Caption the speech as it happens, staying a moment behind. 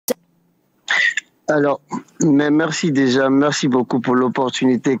Alors, mais merci déjà, merci beaucoup pour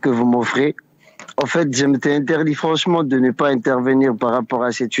l'opportunité que vous m'offrez. En fait, je m'étais interdit franchement de ne pas intervenir par rapport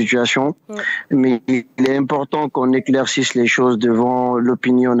à cette situation, mais il est important qu'on éclaircisse les choses devant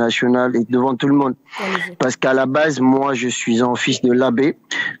l'opinion nationale et devant tout le monde. Parce qu'à la base, moi, je suis un fils de l'abbé,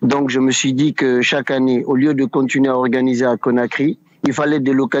 donc je me suis dit que chaque année, au lieu de continuer à organiser à Conakry, il fallait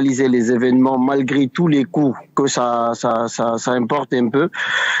délocaliser les événements malgré tous les coûts que ça importe un peu.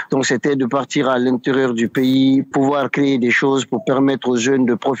 Donc c'était de partir à l'intérieur du pays, pouvoir créer des choses pour permettre aux jeunes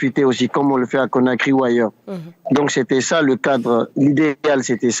de profiter aussi comme on le fait à Conakry ou ailleurs. Donc c'était ça le cadre, l'idéal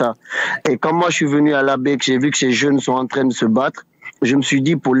c'était ça. Et quand moi je suis venu à l'ABEC, j'ai vu que ces jeunes sont en train de se battre, je me suis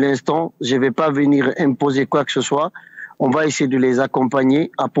dit pour l'instant, je vais pas venir imposer quoi que ce soit. On va essayer de les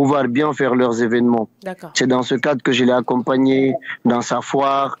accompagner à pouvoir bien faire leurs événements. C'est dans ce cadre que je l'ai accompagné dans sa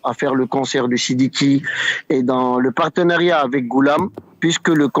foire, à faire le concert de Sidiki et dans le partenariat avec Goulam, puisque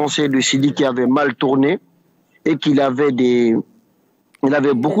le concert de Sidiki avait mal tourné et qu'il avait il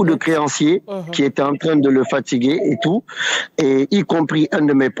avait beaucoup de créanciers qui étaient en train de le fatiguer et tout, et y compris un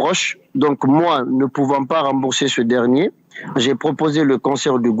de mes proches. Donc moi, ne pouvant pas rembourser ce dernier, j'ai proposé le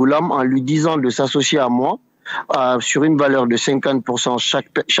concert de Goulam en lui disant de s'associer à moi sur une valeur de 50%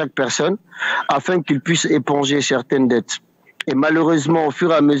 chaque personne, afin qu'il puisse éponger certaines dettes. Et malheureusement, au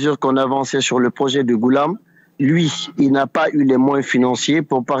fur et à mesure qu'on avançait sur le projet de Goulam, lui, il n'a pas eu les moyens financiers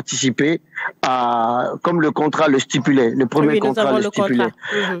pour participer à, comme le contrat le stipulait, le premier contrat le stipulait.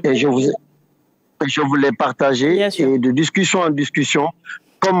 Et je voulais partager, et de discussion en discussion,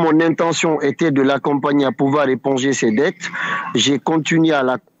 comme mon intention était de l'accompagner à pouvoir éponger ses dettes, j'ai continué à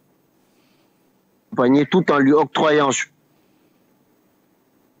l'accompagner tout en lui octroyant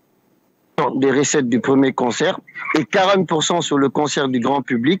des recettes du premier concert et 40% sur le concert du grand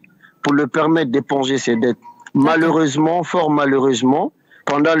public pour le permettre d'éponger ses dettes. Malheureusement, fort malheureusement,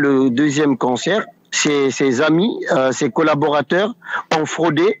 pendant le deuxième concert, ses amis, ses collaborateurs ont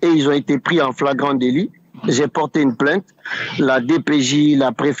fraudé et ils ont été pris en flagrant délit. J'ai porté une plainte. La DPJ,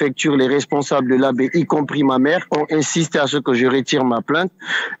 la préfecture, les responsables de l'AB, y compris ma mère, ont insisté à ce que je retire ma plainte.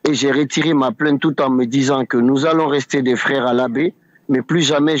 Et j'ai retiré ma plainte tout en me disant que nous allons rester des frères à l'AB, mais plus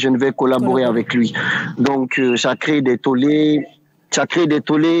jamais je ne vais collaborer avec lui. Donc ça crée des tollés.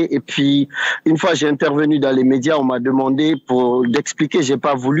 Et puis, une fois j'ai intervenu dans les médias, on m'a demandé d'expliquer, j'ai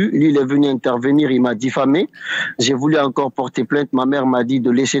pas voulu. Lui, il est venu intervenir, il m'a diffamé. J'ai voulu encore porter plainte. Ma mère m'a dit de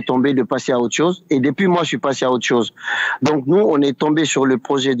laisser tomber, de passer à autre chose. Et depuis, moi, je suis passé à autre chose. Donc, nous, on est tombé sur le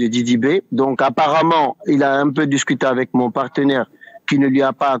projet de Didi B. Donc, apparemment, il a un peu discuté avec mon partenaire qui ne lui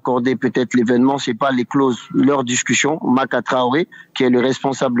a pas accordé peut-être l'événement. C'est pas les clauses, leur discussion. Maka Traoré, qui est le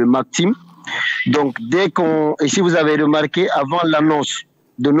responsable MAC Team. Donc, et si vous avez remarqué, avant l'annonce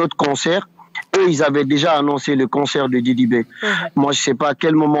de notre concert, eux, ils avaient déjà annoncé le concert de Didi B. Moi, je sais pas à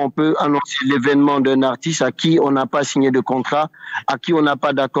quel moment on peut annoncer l'événement d'un artiste à qui on n'a pas signé de contrat, à qui on n'a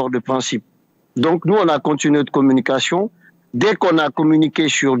pas d'accord de principe. Donc, nous, on a continué notre communication. Dès qu'on a communiqué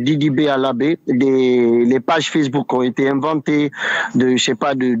sur Didi B à l'AB, les pages Facebook ont été inventées de, je sais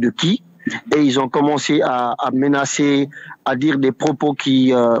pas de qui. Et ils ont commencé à menacer, à dire des propos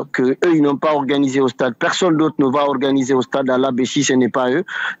que eux ils n'ont pas organisé au stade. Personne d'autre ne va organiser au stade à l'AB si ce n'est pas eux.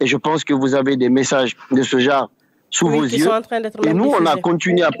 Et je pense que vous avez des messages de ce genre sous vos yeux. Et nous, on a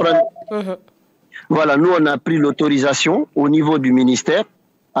continué à prendre. Voilà, nous on a pris l'autorisation au niveau du ministère,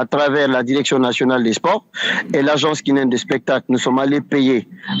 à travers la Direction nationale des sports et l'agence guinéenne de spectacle. Nous sommes allés payer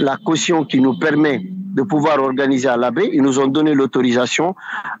la caution qui nous permet de pouvoir organiser à l'AB. Ils nous ont donné l'autorisation.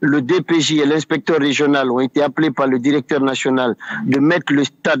 Le DPJ et l'inspecteur régional ont été appelés par le directeur national de mettre le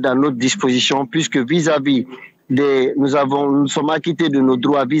stade à notre disposition, puisque vis-à-vis nous sommes acquittés de nos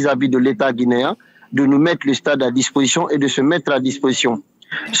droits vis-à-vis de l'État guinéen, de nous mettre le stade à disposition et de se mettre à disposition.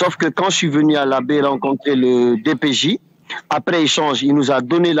 Sauf que quand je suis venu à l'AB rencontrer le DPJ, après échange, il nous a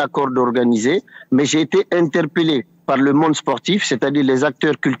donné l'accord d'organiser, mais j'ai été interpellé par le monde sportif, c'est-à-dire les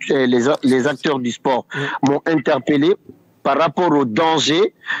acteurs culturels, les acteurs du sport m'ont interpellé par rapport au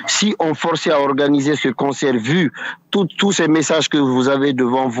danger si on forçait à organiser ce concert, vu tous ces messages que vous avez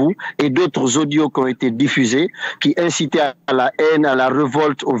devant vous et d'autres audios qui ont été diffusés, qui incitaient à la haine, à la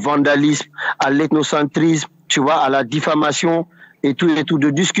révolte, au vandalisme, à l'ethnocentrisme, tu vois, à la diffamation et tout, de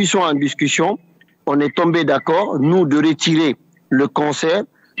discussion en discussion. On est tombé d'accord, nous, de retirer le concert,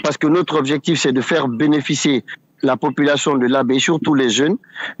 parce que notre objectif, c'est de faire bénéficier la population de l'AB, surtout les jeunes.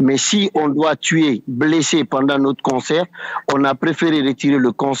 Mais si on doit tuer, blesser pendant notre concert, on a préféré retirer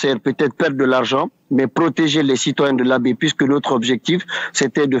le concert, peut-être perdre de l'argent, mais protéger les citoyens de l'AB, puisque notre objectif,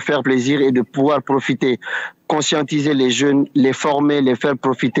 c'était de faire plaisir et de pouvoir profiter conscientiser les jeunes, les former, les faire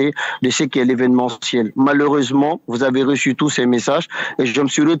profiter de ce qu'est l'événementiel. Malheureusement, vous avez reçu tous ces messages et je me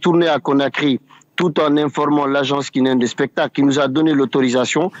suis retourné à Conakry tout en informant l'agence guinéenne de spectacle qui nous a donné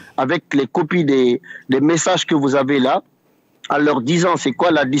l'autorisation avec les copies des messages que vous avez là, en leur disant c'est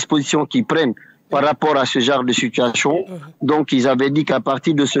quoi la disposition qu'ils prennent par rapport à ce genre de situation. Donc, ils avaient dit qu'à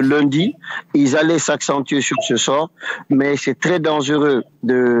partir de ce lundi, ils allaient s'accentuer sur ce sort. Mais c'est très dangereux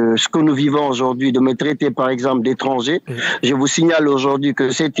de ce que nous vivons aujourd'hui, de me traiter, par exemple, d'étranger. Je vous signale aujourd'hui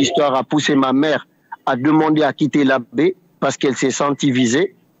que cette histoire a poussé ma mère à demander à quitter la baie parce qu'elle s'est sentie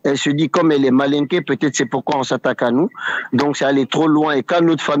visée. Elle se dit, comme elle est malinquée, peut-être c'est pourquoi on s'attaque à nous. Donc, c'est allé trop loin. Et quand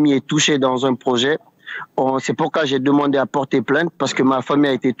notre famille est touchée dans un projet, c'est pourquoi j'ai demandé à porter plainte, parce que ma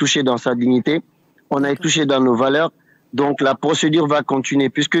famille a été touchée dans sa dignité. On a été touché dans nos valeurs. Donc, la procédure va continuer.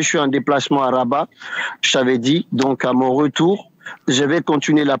 Puisque je suis en déplacement à Rabat, je t'avais dit, donc à mon retour, je vais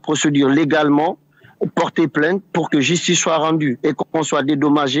continuer la procédure légalement, porter plainte pour que justice soit rendue et qu'on soit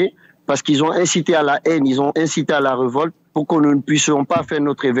dédommagé parce qu'ils ont incité à la haine, ils ont incité à la révolte pour que nous ne puissions pas faire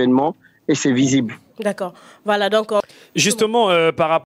notre événement et c'est visible. D'accord. Voilà, donc... Justement, par rapport